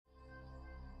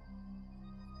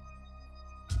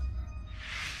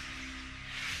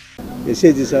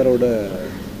SAG சாரோட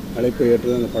அழைப்பை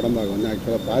ஏற்று அந்த படம் பார்க்க வந்தேன்.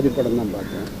 ஆக்சுவலாக பாதி படம் தான்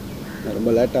பார்த்தேன். நான்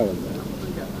ரொம்ப லேட்டாக வந்தேன்.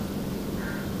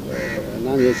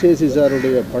 நான் எஸ்ஏசி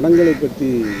சாருடைய படங்களை பற்றி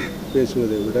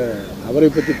பேசுவதை விட அவரை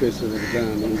பற்றி பேசுவதுக்கு தான்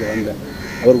இங்கே வந்தேன்.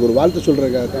 அவருக்கு ஒரு வாழ்த்து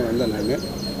சொல்கிறதுக்காக தான் வந்தேன். நான்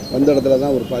வந்த இடத்துல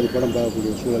தான் ஒரு பாதி படம்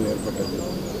பார்க்கக்கூடிய சூழல் ஏற்பட்டது.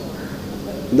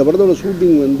 இந்த படத்தோட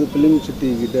ஷூட்டிங் ஃபிலிம் சிட்டி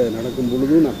கிட்ட நடக்கும்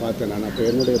பொழுதும் நான் பார்த்தேன். நான் அப்போ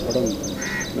என்னுடைய படம்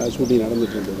ஷூட்டிங்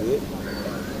நடந்துட்டு இருந்தது.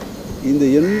 இந்த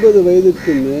 80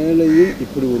 வயதுக்கு மேலேயும்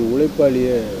இப்படி ஒரு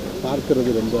உழைப்பாளியை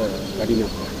பார்க்கறது ரொம்ப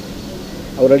கடினம்.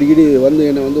 அவர் அடிக்கடி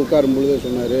என்னை உட்காரும் பொழுதே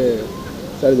சொன்னார்,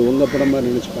 சார் இது உங்கள் படமாக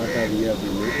நினச்சி பார்க்காதீங்க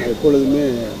அப்படின்னு. நான் எப்பொழுதுமே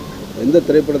எந்த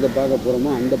திரைப்படத்தை பார்க்க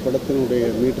போகிறோமோ அந்த படத்தினுடைய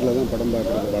மீட்டரில் தான் படம்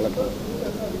பார்க்குறது வழக்கம்.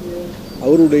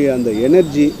 அவருடைய அந்த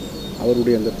எனர்ஜி,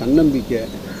 அவருடைய அந்த தன்னம்பிக்கை,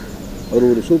 அவர்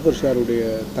ஒரு சூப்பர் ஸ்டாருடைய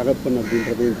தகப்பன்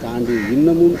அப்படின்றதையும் தாண்டி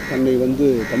இன்னமும் தன்னை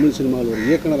தமிழ் சினிமாவில் ஒரு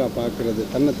இயக்குனராக பார்க்குறது,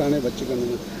 தன்னைத்தானே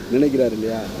வச்சுக்கணும்னு நினைக்கிறார்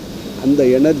இல்லையா, அந்த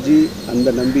எனர்ஜி, அந்த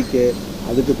நம்பிக்கை,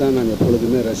 அதுக்கு தான் நான்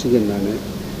எப்பொழுதுமே ரசிகன். நான்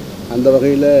அந்த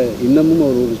வகையில் இன்னமும்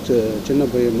அவர் ஒரு சின்ன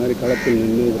பையன் மாதிரி களத்தில்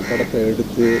நின்று ஒரு படத்தை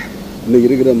எடுத்து இன்னும்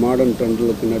இருக்கிற மாடர்ன்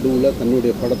ட்ரெண்டுகளுக்கு நடுவில்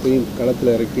தன்னுடைய படத்தையும்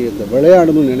களத்தில் இறக்கி இந்த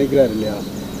விளையாடணும்னு நினைக்கிறார் இல்லையா,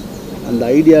 அந்த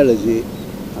ஐடியாலஜி,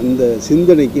 அந்த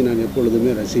சிந்தனைக்கு நான்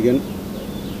எப்பொழுதுமே ரசிகன்.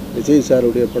 விஜய்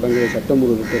சாருடைய படங்களை செப்டம்பர்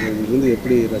 30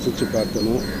 எப்படி ரசித்து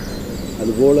பார்த்தனோ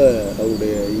அதுபோல்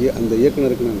அவருடைய அந்த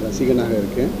இயக்குனருக்கு நான் ரசிகனாக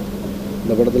இருக்கேன்.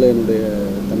 இந்த படத்தில் என்னுடைய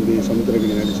தம்பி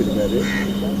சமுத்திரகிரி நடிச்சிருக்காரு.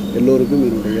 எல்லோருக்கும்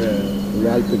என்னுடைய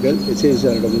வாழ்த்துக்கள். விஜய்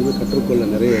சாரிடமிருந்து கற்றுக்கொள்ள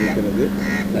நிறைய இருக்கிறது.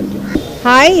 நன்றி.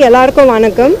 ஹாய், எல்லாருக்கும்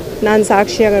வணக்கம். நான்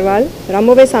சாக்ஷி அகர்வால்.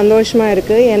 ரொம்பவே சந்தோஷமாக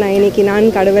இருக்குது. ஏன்னா இன்றைக்கி நான்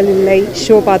கடவுள் இல்லை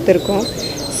ஷோ பார்த்துருக்கோம்.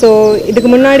 ஸோ இதுக்கு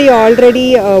முன்னாடி ஆல்ரெடி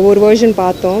ஒரு வேர்ஷன்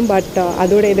பார்த்தோம். பட்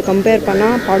அதோட இது கம்பேர்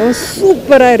பண்ணால் படம்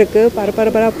சூப்பராக இருக்குது,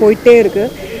 பரபரப்பாக போயிட்டே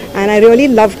இருக்குது. And I really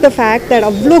love the fact that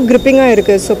அவ்வளோ கிரிப்பிங்காக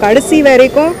இருக்குது. ஸோ கடைசி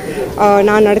வரைக்கும்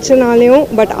நான் நடிச்சனாலையும்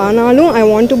பட் ஆனாலும் I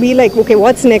want to be like okay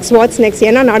what's next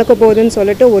என்ன நடக்க போகுதுன்னு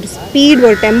சொல்லிட்டு ஒரு ஸ்பீட்,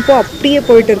 ஒரு டெம்போ அப்படியே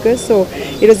போயிட்டு இருக்கு. So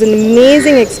it was an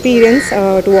amazing experience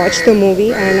to watch the movie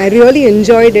and I really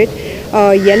enjoyed it.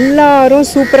 எல்லாரும்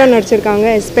சூப்பராக நடிச்சிருக்காங்க.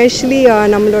 எஸ்பெஷலி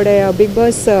நம்மளோட big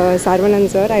pass Saravanan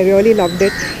sir, I really loved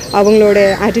it. அவங்களோட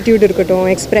ஆட்டிடியூட் இருக்கட்டும்,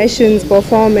 எக்ஸ்ப்ரெஷன்ஸ்,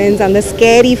 பர்ஃபார்மன்ஸ், அந்த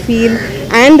scary feel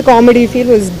and comedy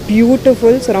feel was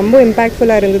beautiful. So ரொம்ப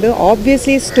இம்பேக்ட்ஃபுல்லாக இருந்தது.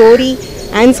 Obviously story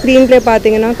and screen play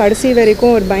பார்த்தீங்கன்னா கடைசி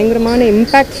வரைக்கும் ஒரு பயங்கரமான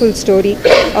இம்பேக்ட்ஃபுல் ஸ்டோரி,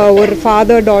 ஒரு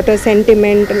ஃபாதர் டாட்டர்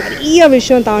சென்டிமெண்ட், நிறைய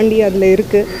விஷயம் தாண்டி அதில்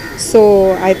இருக்குது. ஸோ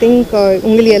ஐ திங்க்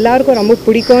உங்களுக்கு எல்லாருக்கும் ரொம்ப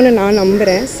பிடிக்கும்னு நான்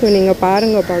நம்புகிறேன். ஸோ நீங்கள்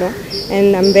பாருங்கள் படம்.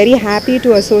 And I'm very happy to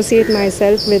associate my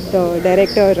self with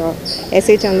director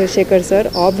S.A. Chandrasekhar sir.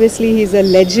 Obviously he is a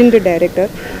legend director.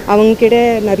 அவங்கக்கிட்ட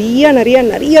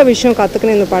நிறைய விஷயம்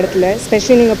கற்றுக்கணும் இந்த படத்தில்.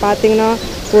 ஸ்பெஷலி நீங்கள் பார்த்தீங்கன்னா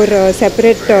ஒரு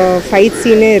செப்பரேட் ஃபைட்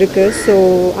சீனே இருக்குது. ஸோ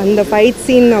அந்த ஃபைட்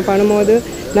சீன் பண்ணும்போது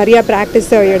நிறையா ப்ராக்டிஸ்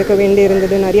எடுக்க வேண்டி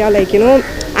இருந்தது. நிறையா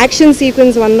ஆக்ஷன்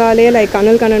சீக்வன்ஸ் வந்தாலே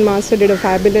Kannan master did a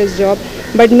fabulous job.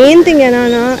 But main thing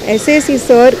என்னன்னா எஸ்ஏசி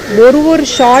சார் ஒரு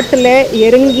ஷாட்டில்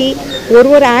இறங்கி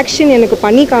ஒரு ஆக்ஷன் எனக்கு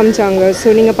பண்ணி காமிச்சாங்க.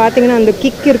 ஸோ நீங்கள் பார்த்தீங்கன்னா அந்த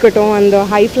கிக் இருக்கட்டும், அந்த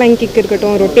ஹை ஃப்ளைங் கிக்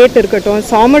இருக்கட்டும், ரொட்டேட் இருக்கட்டும்,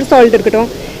 சாமர் சால்ட் இருக்கட்டும்,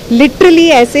 literally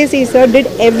SAC sir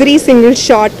did every single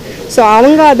shot. So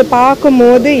அவங்க அதை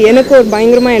பார்க்கும்போது எனக்கு ஒரு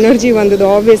பயங்கரமாக எனர்ஜி வந்தது.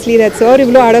 ஆப்வியஸ்லி தட் சார்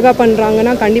இவ்வளோ அழகாக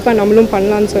பண்ணுறாங்கன்னா கண்டிப்பாக நம்மளும்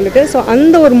பண்ணலான்னு சொல்லிட்டு ஸோ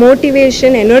அந்த ஒரு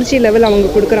மோட்டிவேஷன், எனர்ஜி லெவல் அவங்க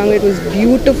கொடுக்குறாங்க. It was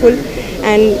beautiful.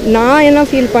 அண்ட் நான் என்ன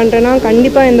ஃபீல் பண்ணுறேன்னா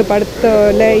கண்டிப்பாக இந்த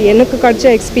படத்தில் எனக்கு கிடைச்ச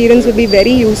experience will be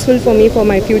very useful for me for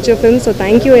my future film. So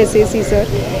thank you SAC sir.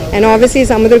 And obviously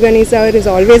Samuthirakani sir is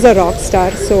always a rock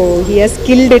star. So he has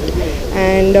guilt it.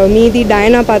 And மீதி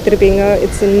Diana பார்த்துருப்பீங்க.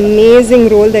 It's amazing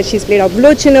role that she's plate.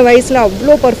 அவ்வளோ சின்ன வயசில்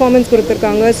அவ்வளோ performance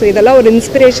கொடுத்துருக்காங்க. So இதெல்லாம் ஒரு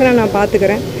இன்ஸ்பிரேஷனாக நான்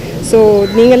பார்த்துக்கிறேன். ஸோ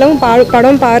நீங்களும்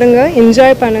படம் பாருங்கள்,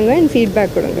 என்ஜாய் பண்ணுங்கள் அண்ட்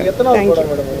ஃபீட்பேக் கொடுங்க.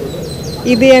 தேங்க்யூ.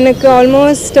 இது எனக்கு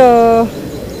ஆல்மோஸ்ட்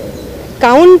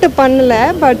கவுண்ட் பண்ணல.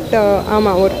 பட்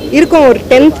ஆமாம் ஒரு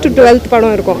 10th to 12th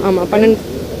படம் இருக்கும். ஆமாம்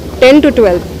 10 to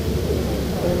 12.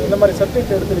 இந்த மாதிரி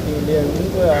சப்ஜெக்ட் எடுத்துருக்கீங்க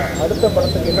இல்லையா, அடுத்த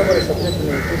படத்துக்கு என்ன மாதிரி சப்ஜெக்ட்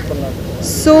நீங்கள் சூஸ் பண்ணலாம்?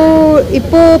 ஸோ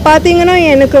இப்போது பார்த்தீங்கன்னா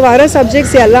எனக்கு வர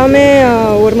சப்ஜெக்ட்ஸ் எல்லாமே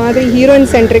ஒரு மாதிரி ஹீரோயின்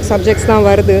சென்ட்ரிக் சப்ஜெக்ட்ஸ் தான்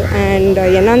வருது. அண்ட்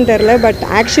என்னன்னு தெரில, பட்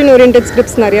ஆக்ஷன் ஓரியன்ட்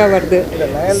ஸ்கிரிப்ட்ஸ் நிறையா வருது.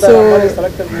 ஸோ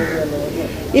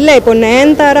இல்லை, இப்போ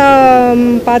நயன்தாரா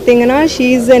பார்த்தீங்கன்னா she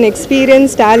is an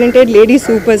experience talented lady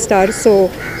super star. So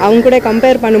அவங்க கூட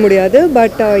கம்பேர் பண்ண முடியாது.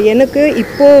 பட் எனக்கு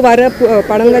இப்போது வர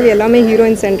படங்கள் எல்லாமே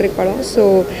ஹீரோயின் சென்ட்ரிக் படம். ஸோ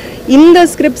இந்த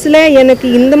ஸ்கிரிப்ட்ஸில் எனக்கு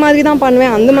இந்த மாதிரி தான்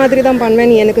பண்ணுவேன், அந்த மாதிரி தான்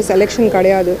பண்ணுவேன், எனக்கு செலெக்ஷன்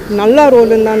கிடையாது. நல்லா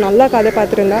ரோல் இருந்தால், நல்லா கதை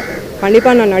பார்த்துருந்தா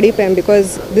கண்டிப்பாக நான் நடிப்பேன். Because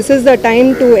this is the time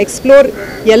to explore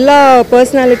எல்லா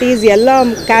பர்சனாலிட்டிஸ், எல்லா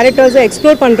கேரக்டர்ஸை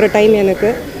எக்ஸ்ப்ளோர் பண்ணுற டைம்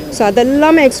எனக்கு. ஸோ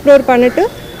அதெல்லாமே எக்ஸ்ப்ளோர் பண்ணிவிட்டு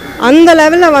அந்த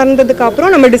லெவலில்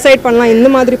வந்ததுக்கப்புறம் நம்ம டிசைட் பண்ணலாம் இந்த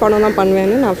மாதிரி படம் தான்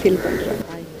பண்ணுவேன்னு நான் ஃபீல் பண்ணுறேன்.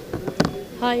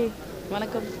 ஹாய்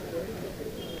வணக்கம்.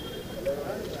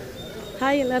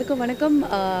 ஹாய் எல்லாருக்கும் வணக்கம்.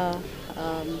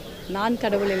 நான்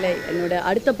கடவுள் இல்லை என்னோட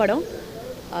அடுத்த படம்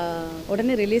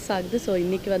உடனே ரிலீஸ் ஆகுது. ஸோ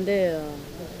இன்றைக்கி வந்து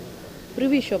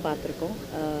ப்ரிவியூ ஷோ பார்த்துருக்கோம்.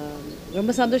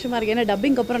 ரொம்ப சந்தோஷமாக இருக்குது. ஏன்னா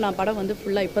டப்பிங்க்கு அப்புறம் நான் படம் வந்து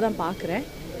ஃபுல்லாக இப்போ தான் பார்க்குறேன்.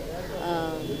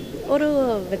 ஒரு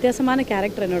வித்தியாசமான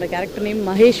கேரக்டர். என்னோடய கேரக்டர் நேம்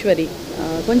மகேஸ்வரி.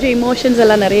 கொஞ்சம் இமோஷன்ஸ்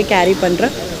எல்லாம் நிறைய கேரி பண்ணுற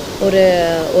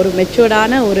ஒரு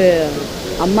மெச்சூர்டான ஒரு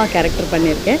அம்மா கேரக்டர்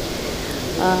பண்ணியிருக்கேன்.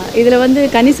 இதில் வந்து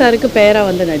கனி சாருக்கு பேராக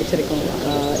வந்து நடிச்சிருக்கோம்.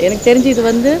 எனக்கு தெரிஞ்சு இது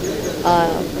வந்து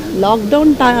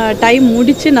லாக்டவுன் டைம்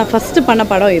முடித்து நான் ஃபஸ்ட்டு பண்ண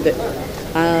படம் இது.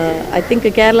 ஐ திங்க்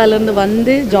கேரளாலேருந்து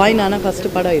வந்து ஜாயின் ஆன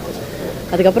ஃபஸ்ட்டு படம் இது.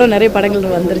 அதுக்கப்புறம் நிறைய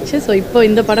படங்கள் வந்துருச்சு. ஸோ இப்போ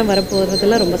இந்த படம்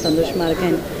வரப்போகிறதுல ரொம்ப சந்தோஷமாக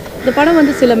இருக்கேன். இந்த படம்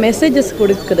வந்து சில மெசேஜஸ்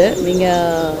கொடுக்குது.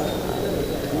 நீங்கள்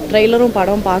ட்ரெய்லரும்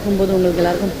படம் பார்க்கும்போது உங்களுக்கு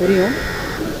எல்லாருக்கும் புரியும்.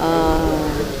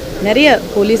 நிறைய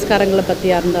போலீஸ்காரங்களை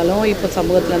பற்றியாக இருந்தாலும் இப்போ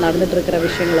சமூகத்தில் நடந்துகிட்ருக்கிற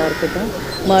விஷயங்களாக இருக்கட்டும்,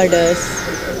 மர்டர்ஸ்,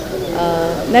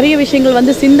 நிறைய விஷயங்கள்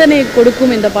வந்து சிந்தனை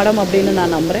கொடுக்கும் இந்த படம் அப்படின்னு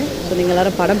நான் நம்புகிறேன். ஸோ நீங்கள்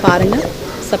எல்லோரும் படம் பாருங்கள்,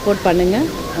 சப்போர்ட் பண்ணுங்கள்.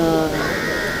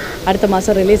 அடுத்த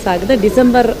மாதம் ரிலீஸ் ஆகுது.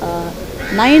 டிசம்பர்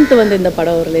 9th வந்து இந்த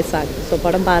படம் ரிலீஸ் ஆகுது. ஸோ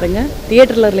படம் பாருங்கள்,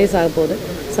 தியேட்டரில் ரிலீஸ் ஆக போகுது.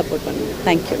 சப்போர்ட் பண்ணுங்கள்.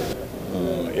 தேங்க்யூ.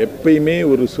 எப்பயுமே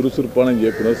ஒரு சுறுசுறுப்பான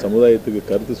இயக்குனர், சமுதாயத்துக்கு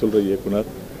கருத்து சொல்கிற இயக்குனர்.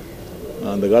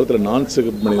 அந்த காலத்தில் நான்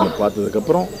மனிதனை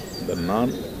பார்த்ததுக்கப்புறம் இந்த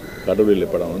நான் கடவுள் இல்லை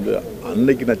படம் வந்து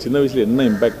அன்னைக்கு நான் சின்ன வயசில் என்ன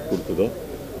இம்பேக்ட் கொடுத்ததோ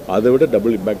அதை விட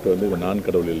டபுள் இம்பேக்ட் வந்து இந்த நான்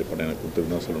கடவுள் இல்லை படம் எனக்கு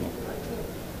கொடுத்ததுன்னு தான் சொல்லணும்.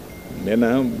 ஏன்னா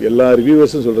எல்லா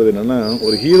ரிவ்யூவர்ஸும் சொல்கிறது என்னென்னா,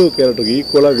 ஒரு ஹீரோ கேரக்டருக்கு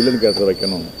ஈக்குவலாக வில்லன் கேரக்டர்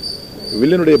வைக்கணும்,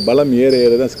 வில்லனுடைய பலம் ஏற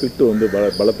ஏற தான் ஸ்கிரிப்ட் வந்து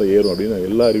பலத்தை ஏறும் அப்படின்னு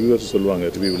எல்லா ரிவ்யூவர்ஸும்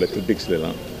சொல்லுவாங்க. ரிவ்யூவில்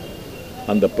கிரிட்டிக்ஸ்லாம்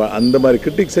அந்த மாதிரி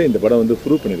கிரிட்டிக்ஸை இந்த படம் வந்து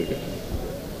ப்ரூவ் பண்ணியிருக்கு.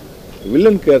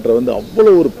 வில்லன் கேரக்டர் வந்து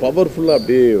அவ்வளோ ஒரு பவர்ஃபுல்லாக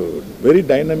அப்படியே வெரி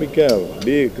டைனமிக்காக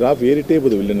அப்படியே கிராஃப் ஏறிட்டே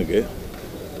போகுது வில்லனுக்கு.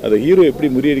 அதை ஹீரோ எப்படி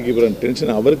முறியடிக்க போகிற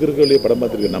டென்ஷன் அவருக்கு இருக்க வழியே படம்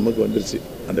பார்த்துருக்கு நமக்கு வந்துருச்சு.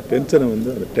 அந்த டென்ஷனை வந்து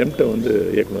அந்த டெம்ப்டை வந்து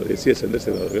இயக்குனர் எஸ்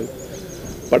சந்திரசேகர் அவர்கள்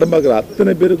படம் பார்க்குற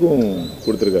அத்தனை பேருக்கும்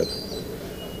கொடுத்துருக்காரு.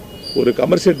 ஒரு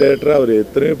கமர்ஷியல் டைரக்டராக அவர்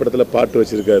எத்தனையோ படத்தில் பாட்டு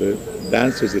வச்சுருக்காரு,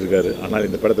 டான்ஸ் வச்சுருக்காரு. ஆனால்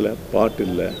இந்த படத்தில் பாட்டு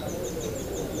இல்லை,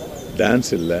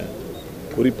 டான்ஸ் இல்லை,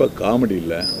 குறிப்பாக காமெடி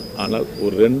இல்லை. ஆனால்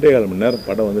ஒரு 2.5 மணி நேரம்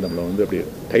படம் வந்து நம்மளை வந்து அப்படியே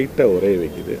டைட்டாக உரைய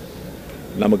வைக்குது.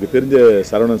 நமக்கு தெரிஞ்ச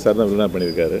சரவணன் சார் தான் வில்லனாக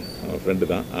பண்ணியிருக்காரு, நம்ம ஃப்ரெண்டு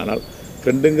தான். ஆனால்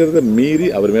ஃப்ரெண்டுங்கிறத மீறி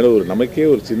அவர் மேலே ஒரு நமக்கே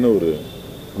ஒரு சின்ன ஒரு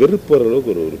வெறுப்பு வர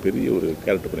அளவுக்கு ஒரு பெரிய ஒரு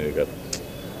கேரக்டர் பண்ணியிருக்காரு.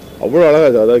 அவ்வளோ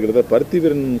அழகாக. அதாவது கிட்டத்தட்ட பருத்தி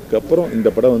வீரனுக்கு அப்புறம்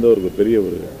இந்த படம் வந்து அவருக்கு பெரிய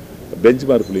ஒரு பெஞ்ச்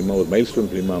மார்க் ஃபிலிமா, ஒரு மைல்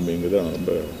ஸ்டோன் ஃபிலிமா அப்படிங்கிறத நான்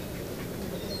ரொம்ப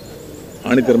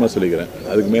ஆணித்தரமாக சொல்லிக்கிறேன்.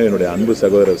 அதுக்கு மேலே என்னுடைய அன்பு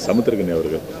சகோதரர் சமுத்திரக்கனி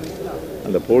அவர்கள்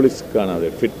அந்த போலீஸ்க்கான அது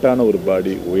ஃபிட்டான ஒரு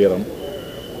பாடி, உயரம்,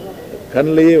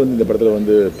 கண்ணிலேயே வந்து இந்த படத்தில்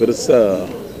வந்து பெருசாக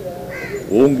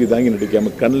ஓங்கி தாங்கி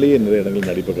நடிக்காமல் கண்ணிலேயே நிறைய இடங்கள்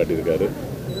நடிப்பை காட்டியிருக்காரு.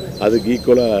 அதுக்கு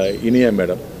ஈக்குவலாக இனியா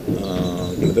மேடம்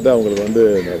கிட்டத்தட்ட அவங்களுக்கு வந்து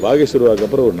வாகேஸ்வரவாக்கு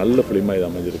அப்புறம் ஒரு நல்ல ஃபிலிமாக இது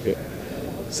அமைஞ்சிருக்கு.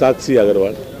 சாக்ஷி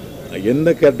அகர்வால் எந்த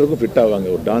கேரக்டருக்கும் ஃபிட் ஆவாங்க,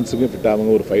 ஒரு டான்ஸுக்கும் ஃபிட்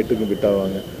ஆவாங்க, ஒரு ஃபைட்டுக்கும் ஃபிட்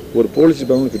ஆவாங்க, ஒரு போலீஸ்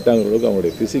டிபார்ட்மெண்ட்டும் ஃபிட் ஆகிற அளவுக்கு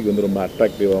அவங்களுடைய ஃபிசிக் வந்து ரொம்ப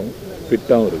அட்ராக்டிவாகவும்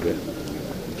ஃபிட்டாகவும் இருக்குது.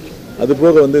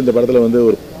 அதுபோக வந்து இந்த படத்தில் வந்து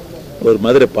ஒரு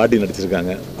மதுரை பாட்டி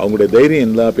நடிச்சிருக்காங்க. அவங்களுடைய தைரியம்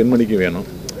எல்லா பெண்மணிக்கும் வேணும்.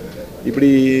 இப்படி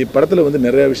படத்தில் வந்து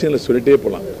நிறையா விஷயங்களை சொல்லிகிட்டே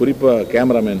போகலாம். குறிப்பாக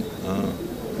கேமராமேன்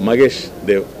மகேஷ்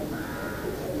தேவ்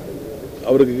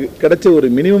அவருக்கு கிடைச்ச ஒரு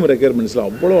மினிமம் ரெக்யர்மெண்ட்ஸில்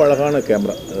அவ்வளோ அழகான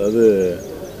கேமரா. அதாவது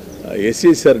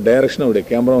எஸ்ஏ டைரக்ஷன் அவருடைய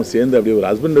கேமராவும் சேர்ந்து அப்படியே ஒரு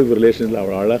ஹஸ்பண்ட் ஒய்ஃப் ரிலேஷனில்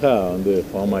அவ்வளோ அழகாக வந்து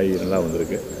ஃபார்ம் ஆகி நல்லா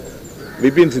வந்திருக்கு.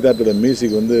 விபின் சித்தார்த்தோட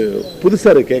மியூசிக் வந்து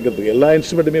புதுசாக இருக்குது கேட்குறதுக்கு. எல்லா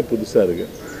இன்ஸ்ட்ருமெண்ட்டுமே புதுசாக இருக்குது.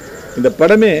 இந்த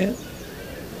படமே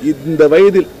இந்த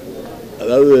வயதில்,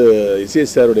 அதாவது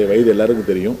இசைசாருடைய வயது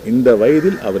எல்லாருக்கும் தெரியும், இந்த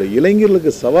வயதில் அவர்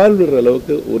இளைஞர்களுக்கு சவால் விடுற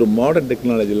அளவுக்கு ஒரு மாடர்ன்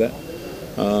டெக்னாலஜியில்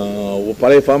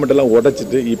பழைய ஃபார்மெட்டெல்லாம்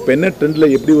உடச்சிட்டு இப்போ என்ன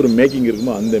ட்ரெண்டில் எப்படி ஒரு மேக்கிங்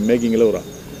இருக்குமோ அந்த மேக்கிங்கில்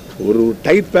ஒரு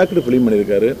டைட் பேக்டு ஃபிலிம்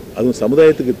பண்ணியிருக்காரு. அதுவும்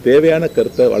சமுதாயத்துக்கு தேவையான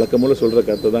கருத்தை வழக்கம்போல சொல்கிற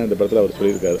கருத்தை தான் இந்த படத்தில் அவர்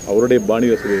சொல்லியிருக்காரு. அவருடைய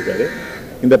பாணியில் சொல்லியிருக்காரு.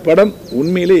 இந்த படம்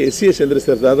உண்மையிலே எஸ்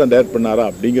சந்திரசேகர் தான் டைரக்ட் பண்ணாரா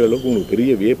அப்படிங்கிற அளவுக்கு உங்களுக்கு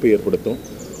பெரிய வியப்பை ஏற்படுத்தும்.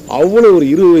 அவ்வளோ ஒரு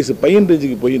 20 வயசு பையன்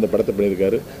ரேஞ்சுக்கு போய் இந்த படத்தை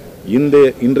பண்ணியிருக்காரு.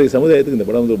 இன்றைய சமுதாயத்துக்கு இந்த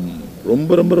படம் வந்து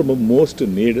ரொம்ப ரொம்ப ரொம்ப மோஸ்ட்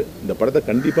நீடு. இந்த படத்தை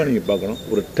கண்டிப்பாக நீங்கள் பார்க்கணும்.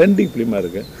 ஒரு ட்ரெண்டிங் ஃபிலிமாக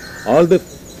இருக்குது. All the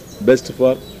best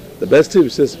for the best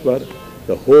wishes for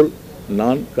the whole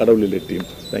நான் கடவுள் இல்லை டீம்.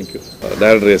 தேங்க்யூ.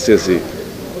 Director SSC.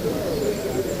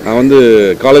 நான் வந்து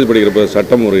காலேஜ் படிக்கிறப்ப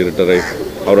சட்டம் ஒரு இருட்டரை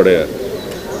அவருடைய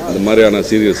இந்த மாதிரியான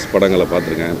சீரியஸ் படங்களை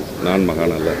பார்த்துருக்கேன். நான்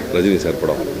மகானல்ல ரஜினி சார்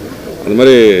படம் அந்த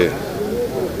மாதிரி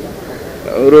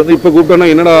அவர் வந்து இப்போ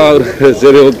கூப்பிட்டோன்னா என்னடா அவர்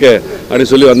சரி ஓகே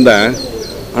அப்படின்னு சொல்லி வந்தேன்.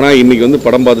 ஆனால் இன்றைக்கி வந்து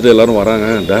படம் பார்த்துட்டு எல்லோரும் வராங்க,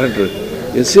 டைரக்டர்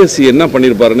எஸ்எஸ்சி என்ன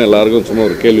பண்ணியிருப்பாருன்னு எல்லாருக்கும் சும்மா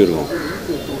ஒரு கேள்வி இருக்கும்.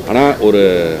 ஆனால்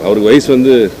அவருக்கு வயசு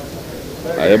வந்து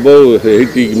எபோவ்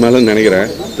 80க்கு மேலேன்னு நினைக்கிறேன்,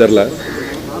 தெரில.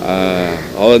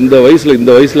 இந்த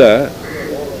வயசில்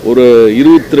ஒரு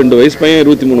 22 வயசு பையன்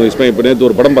 23 வயசு பையன். இப்போ நேற்று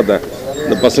ஒரு படம் பார்த்தேன்,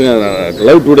 இந்த பசங்க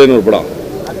லவ் டுடேன்னு ஒரு படம்.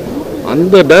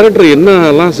 அந்த டைரக்டர்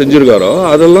என்னெல்லாம் செஞ்சுருக்காரோ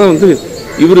அதெல்லாம் வந்து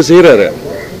இவர் செய்கிறாரு.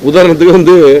 உதாரணத்துக்கு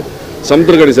வந்து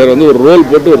சமுத்திரக்கணி சார் வந்து ஒரு ரோல்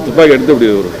போட்டு ஒரு துப்பாக்கி எடுத்து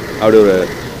அப்படி ஒரு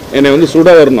என்னை வந்து சுட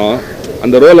வரணும்,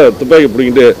 அந்த ரோலை துப்பாக்கி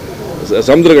பிடிக்கிட்டு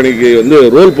சமுத்திரக்கணிக்கு வந்து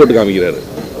ரோல் போட்டு காமிக்கிறாரு.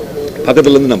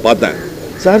 பக்கத்துலேருந்து நான் பார்த்தேன்.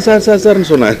 சார் சார் சார்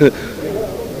சார்னு சொன்னேன்.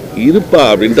 இருப்பா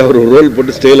அப்படின்ட்டு அவர் ரோல்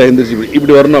போட்டு ஸ்டைலாக எழுந்திரிச்சு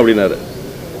இப்படி வரணும் அப்படின்னாரு.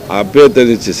 அப்பயே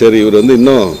தெரிஞ்சிச்சு, சரி இவர் வந்து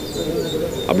இன்னும்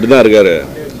அப்படி தான் இருக்கார்.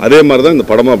 அதே மாதிரி தான் இந்த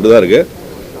படமும் அப்படி தான் இருக்குது.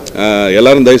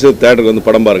 எல்லோரும் தயவுசெய்து தேட்டருக்கு வந்து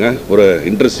படம் பாருங்கள். ஒரு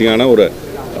இன்ட்ரெஸ்டிங்கான ஒரு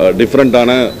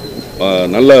டிஃப்ரெண்ட்டான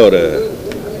நல்ல ஒரு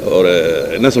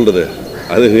என்ன சொல்கிறது,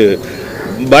 அது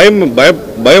பயம்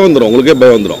வந்துடும், உங்களுக்கே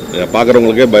பயம் வந்துடும்,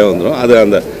 பார்க்குறவங்களுக்கே பயம் வந்துடும். அது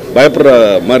அந்த பயப்படுற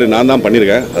மாதிரி நான் தான்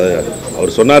பண்ணியிருக்கேன். அது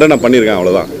அவர் சொன்னாரே நான் பண்ணியிருக்கேன்,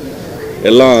 அவ்வளோதான்.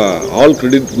 எல்லாம் all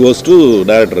credit goes to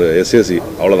director SAC,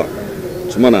 அவ்வளோதான்.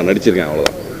 சும்மா நான் நடிச்சிருக்கேன்,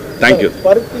 அவ்வளோதான். தேங்க்யூ.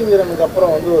 பருத்தி வீரனுக்கு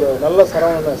அப்புறம் வந்து ஒரு நல்ல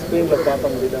சரவணனை ஸ்க்ரீனில்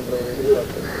பார்க்க முடியுதுன்ற ஒரு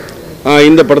எதிர்பார்ப்பு.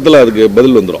 இந்த படத்தில் அதுக்கு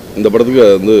பதில் வந்துடும். இந்த படத்துக்கு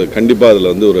வந்து கண்டிப்பாக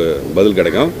அதில் வந்து ஒரு பதில்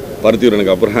கிடைக்கும்.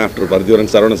 பருத்திவீரனுக்கு அப்புறம் ஆஃப்டர்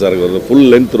பருத்திவீரன் சரவணன் சாருக்கு ஒரு ஃபுல்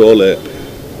லென்த் ரோலு,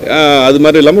 அது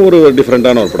மாதிரி இல்லாமல் ஒரு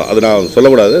டிஃப்ரெண்ட்டான ஒரு படம். அது நான்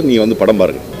சொல்லக்கூடாது, நீங்கள் வந்து படம்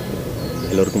பாருங்கள்.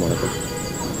 எல்லோருக்கும் வணக்கம்.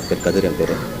 பேர் கதிர், என்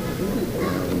பேர்.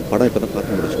 படம் இப்போ தான்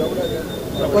பார்த்து முடிச்சோம்.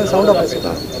 சவுண்டாக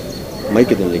பேசுகிறா,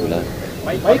 மைக் எதுவும் இல்லைங்களா?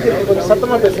 மைக் கொஞ்சம்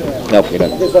சத்தமாக பேசுங்க. ஓகே,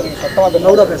 சத்தமாக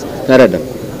லவுடாக பேசுங்க. நேரம்.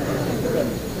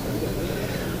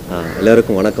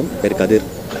 எல்லோருக்கும் வணக்கம். பேர் கதிர்.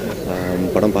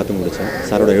 படம் பார்த்து முடித்தேன்.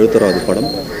 சாரோட 71வது படம்.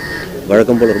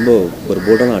 வழக்கம் போல் ரொம்ப ஒரு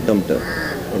போல்டான அட்டம்ப்ட்டு.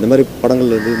 இந்த மாதிரி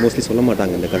படங்கள் வந்து மோஸ்ட்லி சொல்ல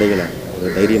மாட்டாங்க இந்த கதைகளை. ஒரு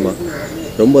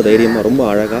தைரியமாக ரொம்ப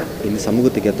அழகாக இந்த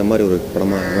சமூகத்துக்கு ஏற்ற மாதிரி ஒரு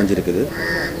படமாக அமைஞ்சிருக்குது.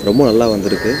 ரொம்ப நல்லா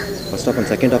வந்திருக்கு. ஃபர்ஸ்ட் ஆஃப் அண்ட்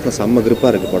செகண்ட் ஹாஃப்ல செம்ம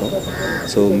கிரிப்பாக இருக்குது படம்.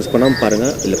 ஸோ மிஸ் பண்ணாமல்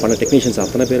பாருங்கள். இல்லை பண்ண டெக்னீஷியன்ஸ்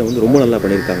அத்தனை பேர் வந்து ரொம்ப நல்லா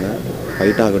பண்ணியிருக்காங்க.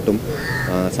 ஃபைட் ஆகட்டும்,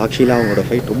 சாக்ஷியில் அவங்களோட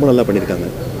ஃபைட் ரொம்ப நல்லா பண்ணியிருக்காங்க.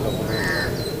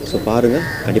 ஸோ பாருங்கள்,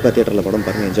 கண்டிப்பாக தியேட்டரில் படம்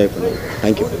பாருங்கள், என்ஜாய் பண்ணுங்கள்.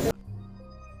 தேங்க்யூ.